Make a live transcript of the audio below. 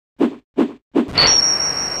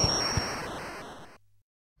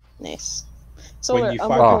Nice. Solar, When you I'm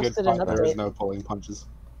fight gonna a good post an fight, there is update. no pulling punches.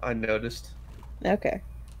 I noticed. Okay.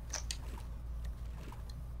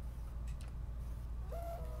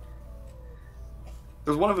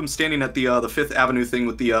 There's one of them standing at the Fifth Avenue thing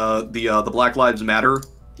with the Black Lives Matter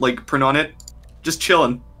like print on it, just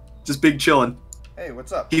chilling, just big chilling. Hey,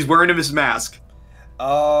 what's up? He's wearing his mask.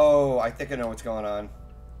 Oh, I think I know what's going on.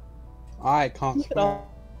 I can't Look at swear.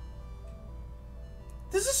 all.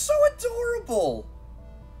 This is so adorable.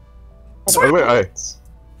 Wait, wait,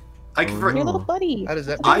 I Your little buddy. How does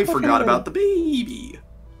that? I forgot about the baby.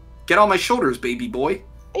 Get on my shoulders, baby boy.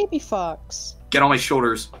 Baby fox. Get on my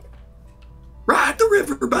shoulders. Ride the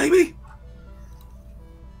river, baby.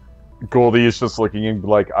 Goldie is just looking in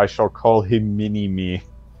like, I shall call him Mini-Me.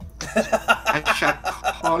 I shall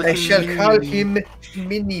call I him. shall call him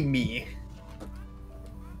Mini-Me.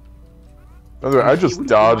 By the way, I just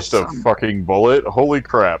dodged a fucking bullet. Holy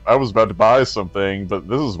crap! I was about to buy something, but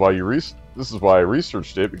this is why I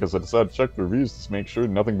researched it, because I decided to check the reviews to make sure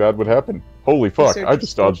nothing bad would happen. Holy fuck! I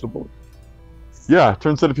just dodged a bullet. Yeah,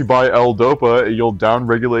 turns out if you buy L-Dopa, you'll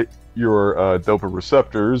downregulate your dopa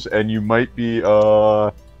receptors, and you might be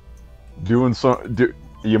doing some.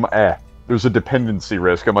 There's a dependency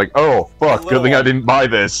risk. I'm like, oh fuck! Good thing I didn't buy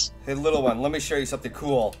this. Hey, little one, let me show you something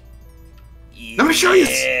cool. Let me show you.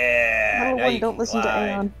 Yeah. Little one, don't listen to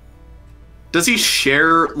Aeon. Does he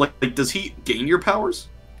share like? Does he gain your powers?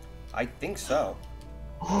 I think so.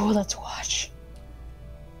 Oh, let's watch.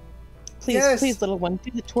 Please, Yes. please, little one,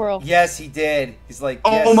 do the twirl. Yes, he did. He's like,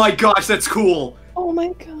 Oh yes. my gosh, that's cool. Oh my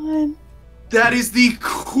god. That is the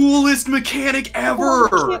coolest mechanic ever.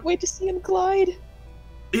 Oh, I can't wait to see him glide.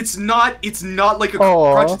 It's not like a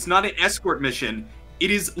Aw. crutch, it's not an escort mission.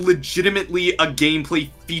 It is legitimately a gameplay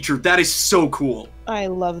feature. That is so cool. I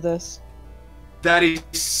love this. That is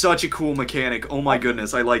such a cool mechanic. Oh my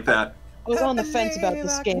goodness, I like that. I was on the fence about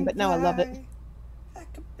this game, but now I love it. I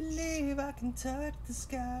can believe I can touch the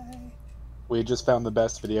sky. We just found the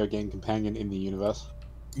best video game companion in the universe.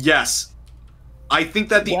 Yes. I think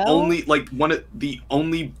that the Well- only, like, one of the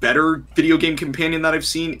only better video game companion that I've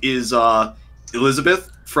seen is, Elizabeth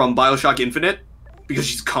from BioShock Infinite. Because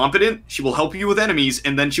she's competent, she will help you with enemies,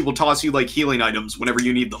 and then she will toss you, like, healing items whenever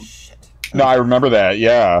you need them. Shit. No, I remember that.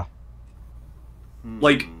 Yeah.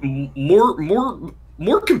 Like,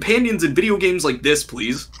 more companions in video games like this,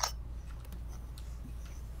 please.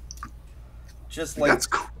 Just like That's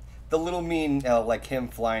cool. the little mean, like him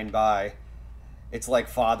flying by. It's like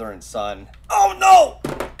father and son. Oh no!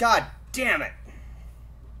 God damn it!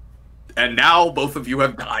 And now both of you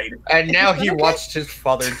have died. And now he watched his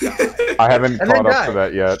father die. I haven't And caught then up to die.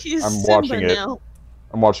 that yet. He's I'm Simba watching it. now.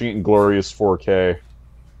 I'm watching it in glorious 4K.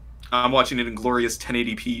 I'm watching it in glorious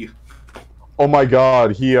 1080p. Oh my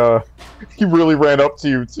god, he really ran up to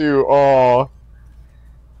you too. Oh.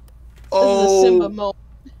 This is a Simba moment.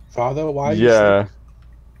 Father, why are you Yeah.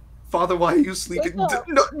 Father, why are you sleeping? What's up?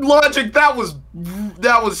 No, Logic, that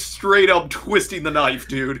was straight up twisting the knife,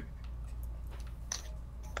 dude.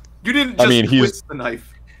 You didn't just I mean, he's- twist the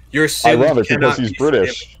knife. Your sins Ironic cannot because he's be forgiven.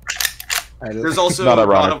 British. There's also Not God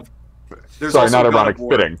ironic. there's Sorry, also not God ironic. of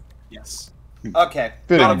War. Fitting. Yes. Okay.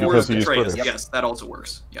 Fitting God of War because is he's Atreus. British. Yes, that also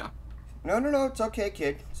works. Yeah. No, it's okay,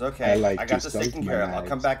 kid. It's okay. I like I got to this slice taken my care of. I'll knives.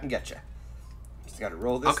 come back and get you. Just gotta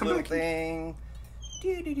roll I'll this come little back. thing.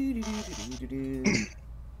 Do-do-do-do-do-do-do-do.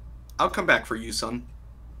 I'll come back for you, son.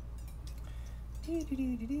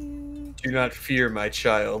 Do-do-do-do-do. Do not fear, my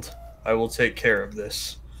child. I will take care of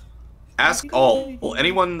this. Ask all. Well,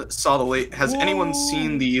 anyone saw the has anyone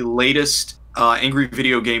seen the latest Angry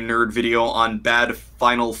Video Game Nerd video on bad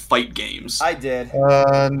Final Fight games? I did.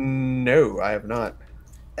 No, I have not.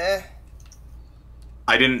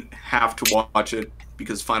 I didn't have to watch it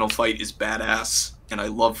because Final Fight is badass, and I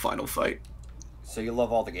love Final Fight. So you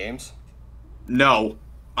love all the games? No,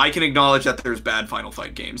 I can acknowledge that there's bad Final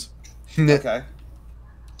Fight games. Okay.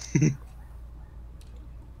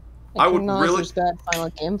 I would acknowledge really- there's bad final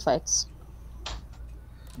game fights.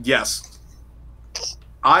 Yes.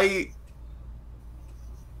 I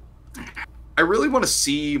really want to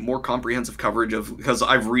see more comprehensive coverage of, because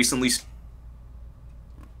I've recently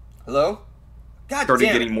Hello? God started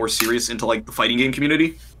damn it. getting more serious into like the fighting game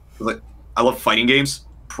community. Like, I love fighting games.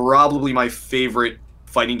 Probably my favorite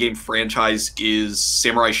fighting game franchise is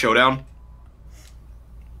Samurai Showdown.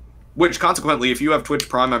 Which, consequently, if you have Twitch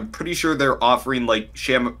Prime, I'm pretty sure they're offering like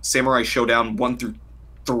Samurai Showdown 1 through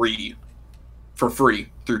 3 for free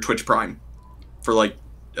through Twitch Prime. For like,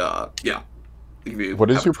 yeah. If you What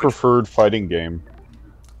is have your Twitch. preferred fighting game?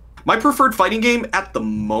 My preferred fighting game at the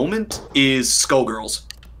moment is Skullgirls.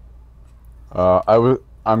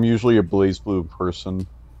 I'm usually a Blaze Blue person.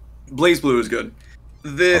 Blaze Blue is good.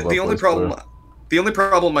 The only Blaze problem Blue. the only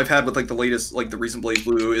problem I've had with like the latest like the recent Blaze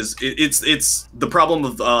Blue is it's the problem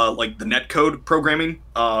of like the netcode programming.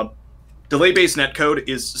 Delay-based netcode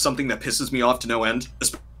is something that pisses me off to no end,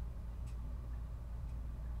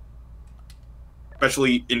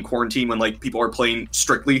 especially in quarantine when like people are playing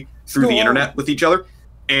strictly through the internet with each other.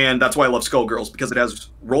 And that's why I love Skullgirls, because it has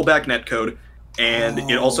rollback netcode, and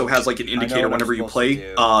it also has like an indicator whenever you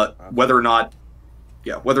play whether or not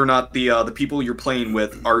the people you're playing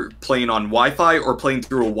with are playing on Wi-Fi or playing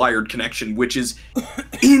through a wired connection, which is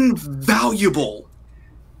invaluable.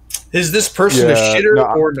 Is this person a shitter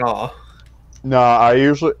or nah? Nah, I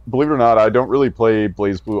usually, believe it or not, I don't really play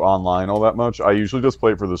Blaze Blue online all that much. I usually just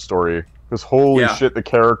play it for the story. Because holy shit, the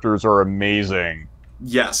characters are amazing.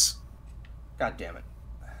 Yes. God damn it.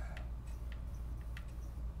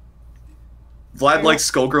 Vlad likes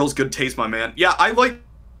Skullgirls, good taste, my man. Yeah, I like...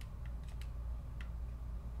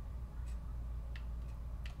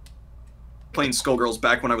 playing Skullgirls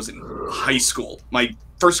back when I was in high school. My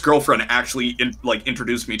first girlfriend actually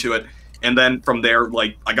introduced me to it. And then from there,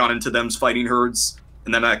 like, I got into them's fighting herds,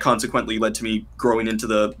 and then that consequently led to me growing into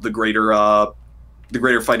the greater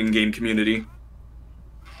fighting game community.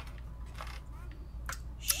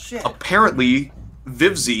 Shit. Apparently,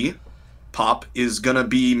 Vivzy Pop is gonna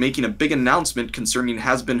be making a big announcement concerning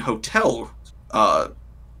Has Been Hotel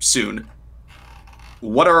soon.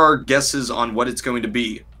 What are our guesses on what it's going to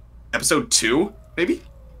be? Episode 2, maybe?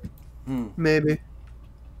 Maybe.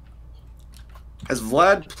 Has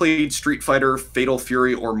Vlad played Street Fighter, Fatal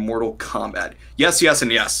Fury, or Mortal Kombat? Yes, yes,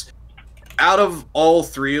 and yes. Out of all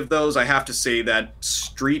three of those, I have to say that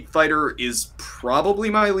Street Fighter is probably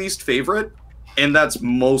my least favorite, and that's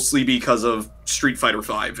mostly because of Street Fighter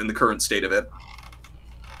V in the current state of it.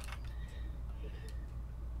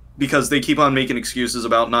 Because they keep on making excuses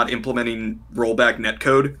about not implementing rollback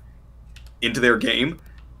netcode into their game,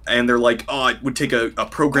 and they're like, oh, it would take a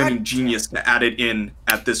programming genius to add it in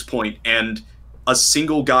at this point, and a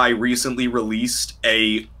single guy recently released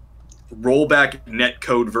a rollback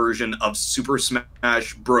netcode version of Super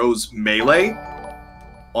Smash Bros. Melee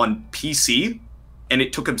on PC, and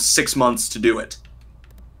it took him 6 months to do it.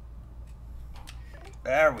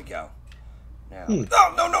 There we go. Now. No.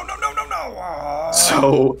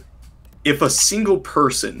 So, if a single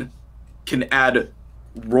person can add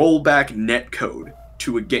rollback netcode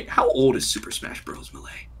to a game... How old is Super Smash Bros.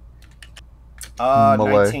 Melee?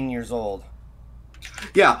 19 years old.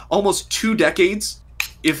 Yeah, almost 2 decades.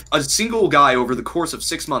 If a single guy over the course of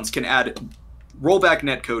 6 months can add rollback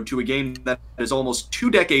netcode to a game that is almost 2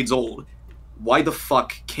 decades old, why the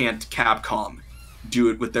fuck can't Capcom do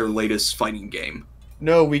it with their latest fighting game?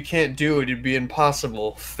 No, we can't do it. It'd be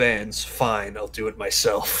impossible. Fans, fine. I'll do it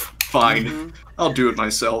myself. Fine. I'll do it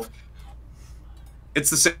myself. It's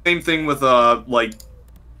the same thing with, like,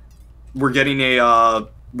 we're getting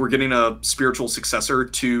a spiritual successor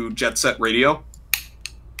to Jet Set Radio.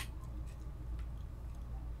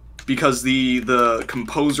 Because the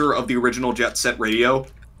composer of the original Jet Set Radio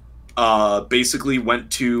basically went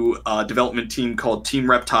to a development team called Team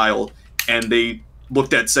Reptile, and they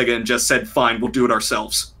looked at Sega and just said, fine, we'll do it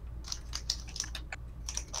ourselves.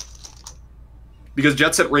 Because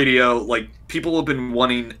Jet Set Radio, like, people have been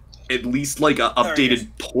wanting at least, like, an updated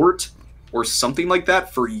port or something like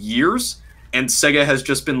that for years, and Sega has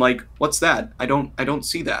just been like, what's that? I don't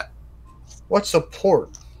see that. What's a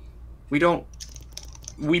port?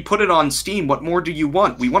 We put it on Steam. What more do you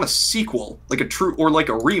want? We want a sequel, like a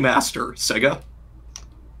remaster, Sega.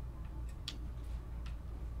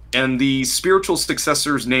 And the spiritual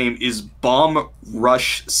successor's name is Bomb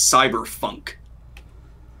Rush Cyberfunk.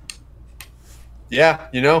 Yeah,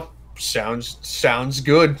 you know, sounds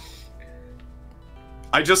good.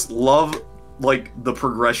 I just love, like, the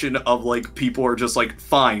progression of, like, people are just like,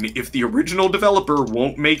 fine, if the original developer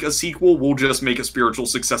won't make a sequel, we'll just make a spiritual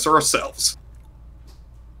successor ourselves.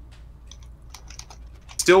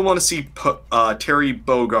 Still want to see Terry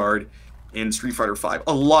Bogard in Street Fighter V.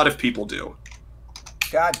 A lot of people do.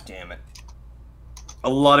 God damn it. A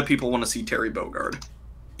lot of people want to see Terry Bogard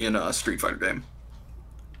in a Street Fighter game.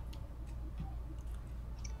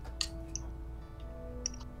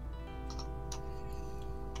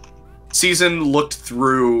 Season looked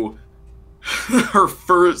through her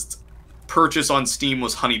first purchase on Steam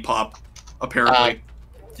was Honey Pop, apparently.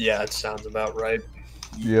 Yeah, it sounds about right.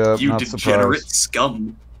 Yeah, You not degenerate surprised.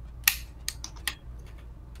 scum.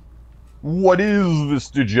 What is this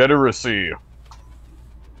degeneracy?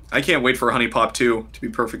 I can't wait for Honey Pop 2, to be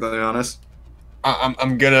perfectly honest.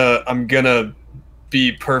 I'm gonna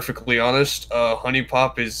be perfectly honest. Honey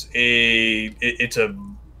Pop is it's a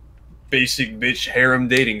basic bitch harem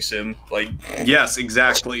dating sim. Like, Yes,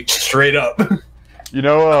 exactly. straight up. You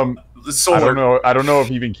know, Solar. I don't know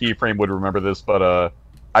if even Keyframe would remember this, but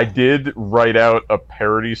I did write out a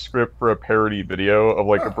parody script for a parody video of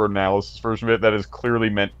like a bird analysis version of it that is clearly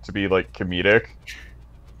meant to be like comedic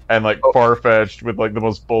and like far-fetched with like the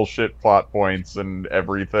most bullshit plot points and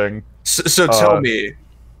everything. So tell me,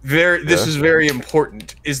 this is very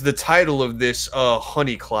important. Is the title of this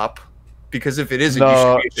Honeyclop? Because if it isn't, you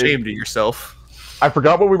should be ashamed of yourself. I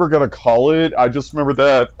forgot what we were gonna call it. I just remember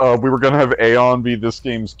that we were gonna have Aeon be this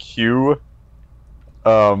game's Q.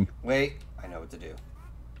 Wait, I know what to do.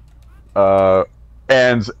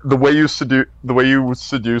 And the way you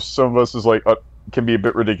seduce some of us is like can be a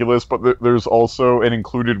bit ridiculous, but there's also an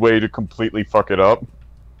included way to completely fuck it up.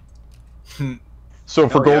 So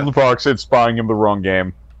for GoldenFox, it's buying him the wrong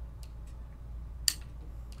game.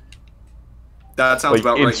 That sounds like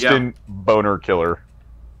about right. Yeah. Instant boner killer.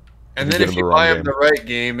 And then if you buy him the right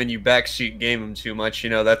game and you backseat game him too much, you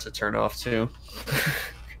know, that's a turnoff too.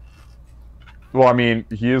 Well, I mean,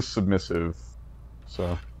 he is submissive,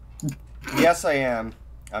 so. Yes, I am.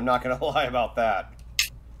 I'm not gonna lie about that.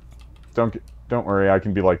 Don't worry, I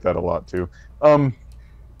can be like that a lot too.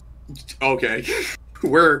 Okay.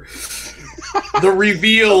 The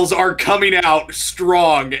reveals are coming out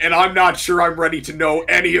strong, and I'm not sure I'm ready to know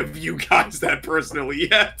any of you guys that personally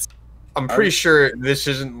yet. I'm pretty sure this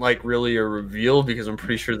isn't like really a reveal because I'm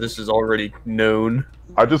pretty sure this is already known.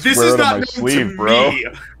 I just wear it on my sleeve, bro.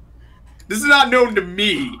 This is not known to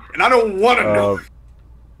me, and I don't want to know.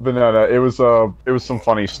 But no, it was some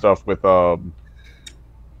funny stuff with it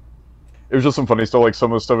was just some funny stuff. Like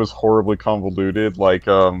some of the stuff is horribly convoluted. Like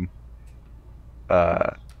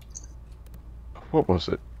what was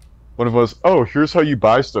it? One of us. Oh, here's how you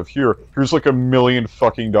buy stuff. Here's like $1 million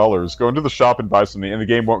fucking dollars. Go into the shop and buy something, and the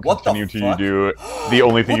game won't continue until you do it. The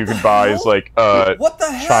only thing you can buy is like what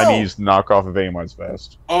the hell? Chinese knockoff of AMI's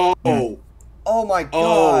Fast. Oh. Oh my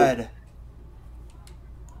god.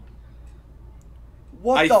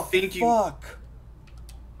 What the fuck?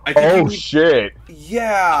 Oh shit.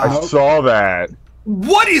 Yeah. I saw that.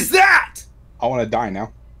 What is that? I want to die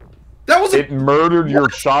now. That was It murdered your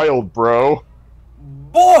child, bro.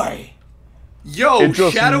 Boy. Yo, it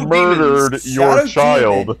just Shadow murdered Demons. your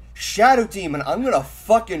child. Demon. Shadow Demon, I'm gonna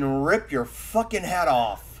fucking rip your fucking head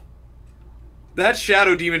off. That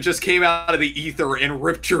Shadow Demon just came out of the ether and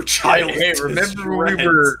ripped your child. Hey,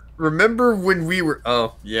 remember when we were?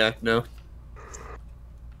 Oh yeah, no.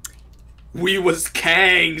 We was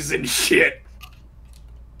Kangs and shit.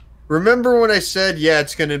 Remember when I said, yeah,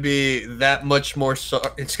 it's gonna be that much more.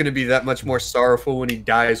 It's gonna be that much more sorrowful when he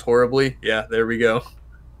dies horribly. Yeah, there we go.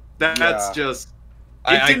 That's just.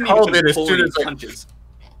 I called it as soon as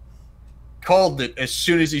called it as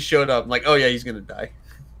soon as he showed up. I'm like, oh yeah, he's gonna die.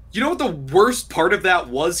 You know what the worst part of that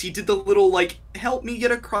was? He did the little like, "Help me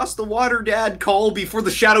get across the water, Dad" call before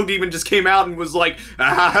the Shadow Demon just came out and was like,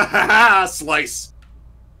 "Ah, ha, ha, ha, ha, slice."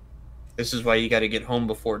 This is why you got to get home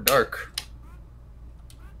before dark.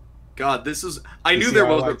 God, this is. I knew there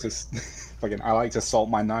was. I like to salt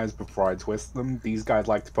my knives before I twist them. These guys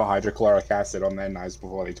like to put hydrochloric acid on their knives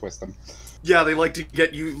before they twist them. Yeah, they like to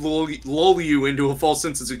get you, lull you into a false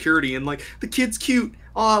sense of security, and like, the kid's cute.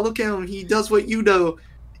 Aw, look at him, he does what you do.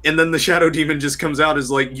 And then the Shadow Demon just comes out as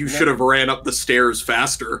like, you should have ran up the stairs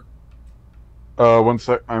faster. One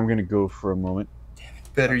sec, I'm gonna go for a moment.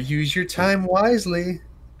 Better use your time wisely.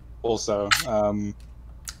 Also,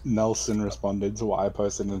 Nelson responded to what I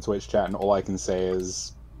posted in the Twitch chat, and all I can say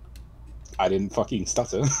is, I didn't fucking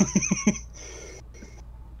stutter.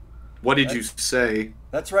 What did you say?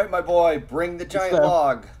 That's right, my boy. Bring the giant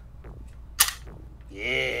log.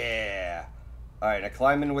 Yeah. All right, now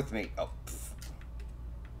climb in with me. Oh.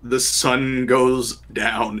 The sun goes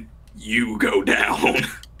down. You go down.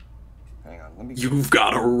 Hang on, let me. You've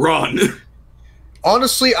got to run.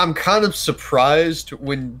 Honestly, I'm kind of surprised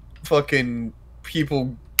when fucking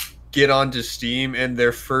people get onto Steam and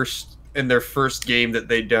their first game that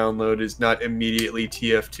they download is not immediately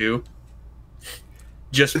TF2.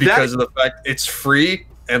 Just because of the fact it's free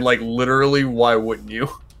and like literally, why wouldn't you?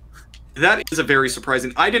 That is a very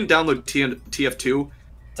surprising. I didn't download TF2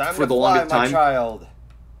 for the longest time child.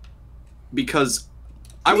 Because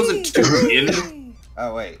I wasn't too in.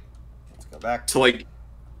 Oh wait, let's go back to like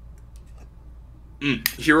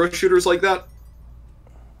hero shooters like that.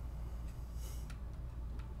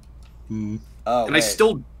 Oh, and I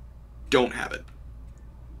still don't have it.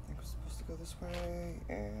 I think we're supposed to go this way,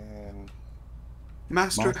 and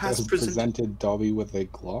Master has presented Dobby with a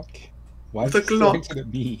Glock. Why is it directed at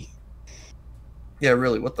me? Yeah,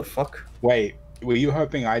 really, what the fuck? Wait, were you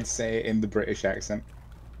hoping I'd say it in the British accent?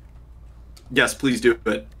 Yes, please do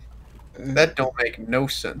it. That don't make no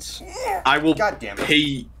sense. I will God damn it.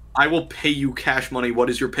 pay. I will pay you cash money. What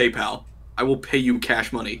is your PayPal? I will pay you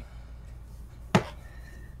cash money.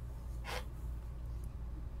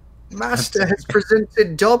 Master has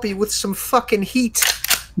presented Dobby with some fucking heat.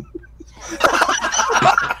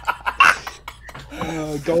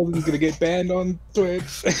 Golden's gonna get banned on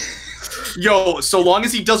Twitch. Yo, so long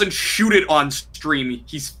as he doesn't shoot it on stream,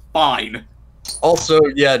 he's fine. Also,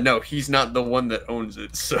 yeah, no, he's not the one that owns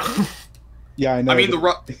it, so... Yeah, I know. I mean,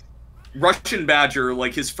 the Russian Badger,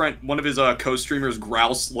 like, his friend, one of his co-streamers,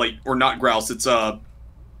 Grouse, like, or not Grouse, it's, no,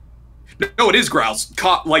 it is Grouse,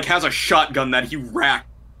 like, has a shotgun that he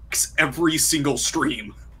racks every single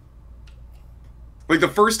stream. Like, the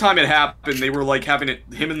first time it happened, they were, like, having it,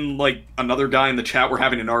 him and, like, another guy in the chat were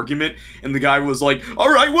having an argument, and the guy was like,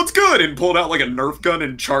 alright, what's good? And pulled out, like, a Nerf gun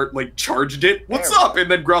and charged it. What's up? And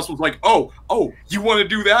then Grouse was like, oh, you want to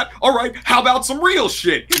do that? Alright, how about some real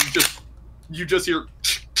shit? And you just hear,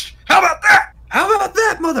 how about that? How about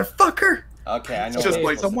that, motherfucker? Okay, I know. Just if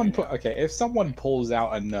like someone pulls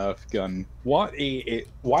out a Nerf gun,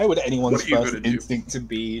 why would anyone's What are you first gonna do? instinct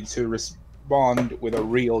be to respond with a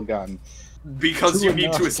real gun? Because you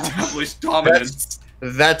need to establish dominance.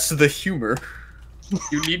 That's the humor.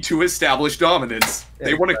 You need to establish dominance.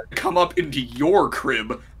 They want to come up into your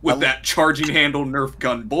crib with that charging handle Nerf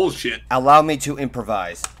gun bullshit. Allow me to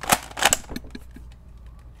improvise.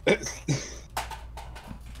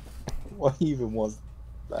 What even was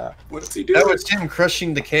that? What does he do? That was him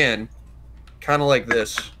crushing the can. Kind of like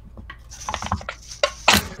this.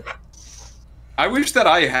 I wish that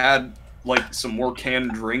I had, like, some more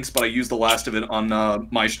canned drinks, but I used the last of it on I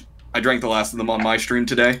drank the last of them on my stream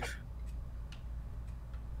today.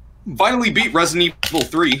 Finally beat Resident Evil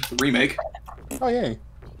 3, the remake. Oh yeah.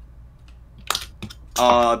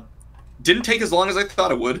 Didn't take as long as I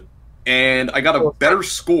thought it would, and I got a better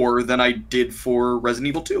score than I did for Resident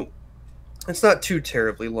Evil 2. It's not too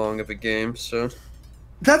terribly long of a game, so...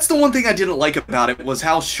 That's the one thing I didn't like about it, was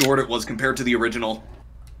how short it was compared to the original.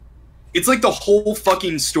 It's like the whole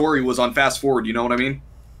fucking story was on fast forward, you know what I mean?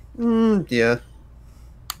 Yeah.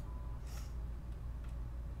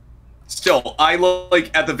 Still, I like,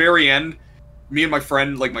 at the very end, me and my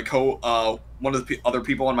friend, like my one of the other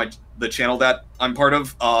people on the channel that I'm part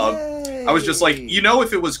of, I was just like, you know,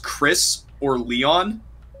 if it was Chris or Leon,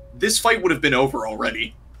 this fight would have been over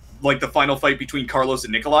already. Like the final fight between Carlos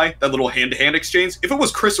and Nikolai, that little hand-to-hand exchange. If it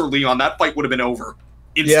was Chris or Leon, that fight would have been over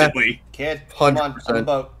instantly. Kid, come on 100%. the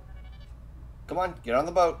boat. Come on, get on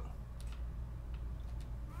the boat.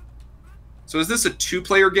 So is this a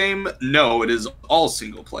two-player game? No, it is all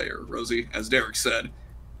single-player, Rosie, as Derek said.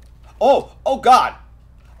 Oh God.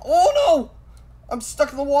 Oh no! I'm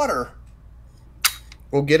stuck in the water.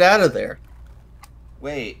 Well, get out of there.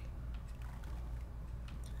 Wait.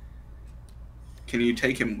 Can you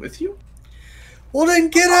take him with you? Well, then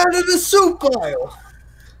get out of the soup pile!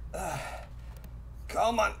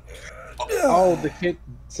 Come on. Oh, the kid.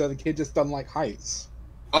 So the kid just doesn't like heights.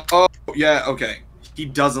 Oh, yeah, okay. He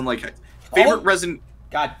doesn't like it. Favorite Resident...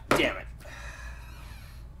 God damn it.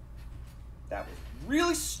 That was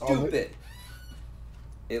really stupid.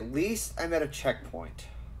 At least I'm at a checkpoint.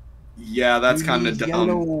 Yeah, that's kind of dumb.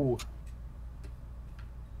 Yellow.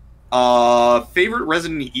 Favorite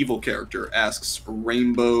Resident Evil character, asks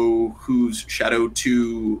Rainbow Who's Shadow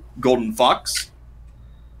 2 Golden Fox.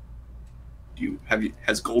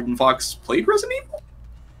 Has Golden Fox played Resident Evil?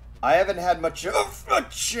 I haven't had much of a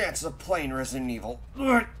chance of playing Resident Evil.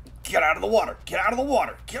 Get out of the water! Get out of the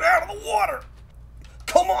water! Get out of the water!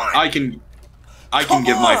 Come on! I can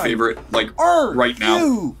give my favorite, like, right now. Are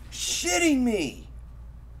you shitting me?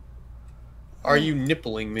 Are you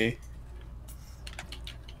nippling me?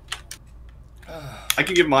 I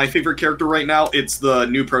can give my favorite character right now. It's the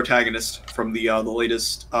new protagonist from the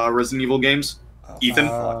latest Resident Evil games. Oh, Ethan.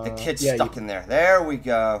 Fuck. The kid's yeah, stuck in there. There we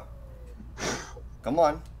go. Come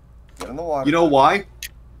on. Get in the water. You know why?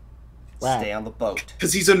 Stay on the boat.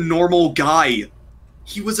 Because he's a normal guy.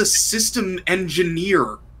 He was a system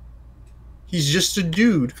engineer He's just a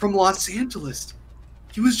dude. from Los Angeles.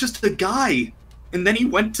 He was just a guy. And then he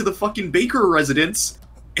went to the fucking Baker residence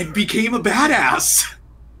and became a badass.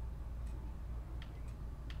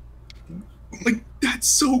 Like, that's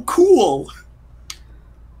so cool.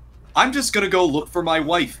 I'm just gonna go look for my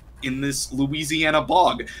wife in this Louisiana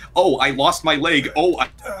bog. Oh, I lost my leg. Oh,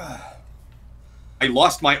 I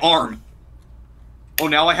lost my arm. Oh,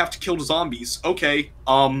 now I have to kill zombies. Okay,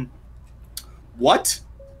 what?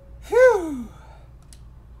 Phew.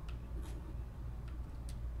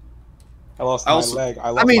 I lost Also- my leg. I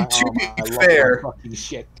lost I mean, my to arm. be I lost fair- my fucking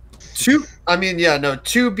shit. I mean, yeah, no,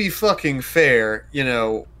 to be fucking fair, you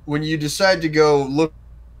know, when you decide to go look,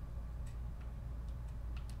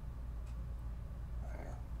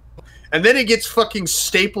 and then it gets fucking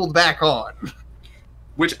stapled back on.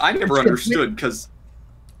 Which I never understood, because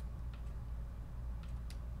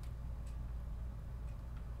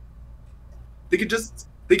they can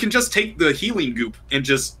just take the healing goop and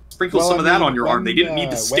just sprinkle some of that on your arm. They didn't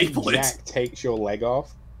need to staple when it. Jack takes your leg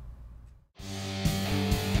off,